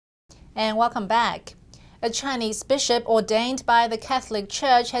And welcome back. A Chinese bishop ordained by the Catholic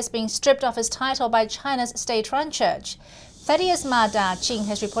Church has been stripped of his title by China's state-run church. Thaddeus Ma Da-Jing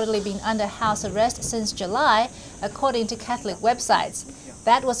has reportedly been under house arrest since July, according to Catholic websites.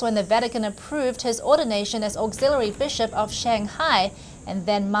 That was when the Vatican approved his ordination as auxiliary bishop of Shanghai, and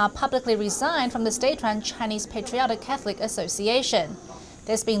then Ma publicly resigned from the state-run Chinese Patriotic Catholic Association.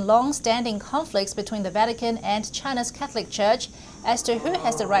 There's been long-standing conflicts between the Vatican and China's Catholic Church as to who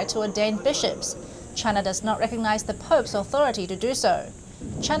has the right to ordain bishops. China does not recognize the Pope's authority to do so.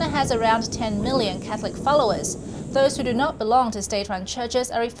 China has around 10 million Catholic followers. Those who do not belong to state-run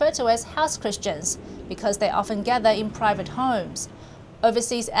churches are referred to as house Christians because they often gather in private homes.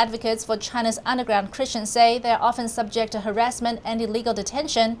 Overseas advocates for China's underground Christians say they are often subject to harassment and illegal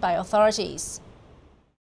detention by authorities.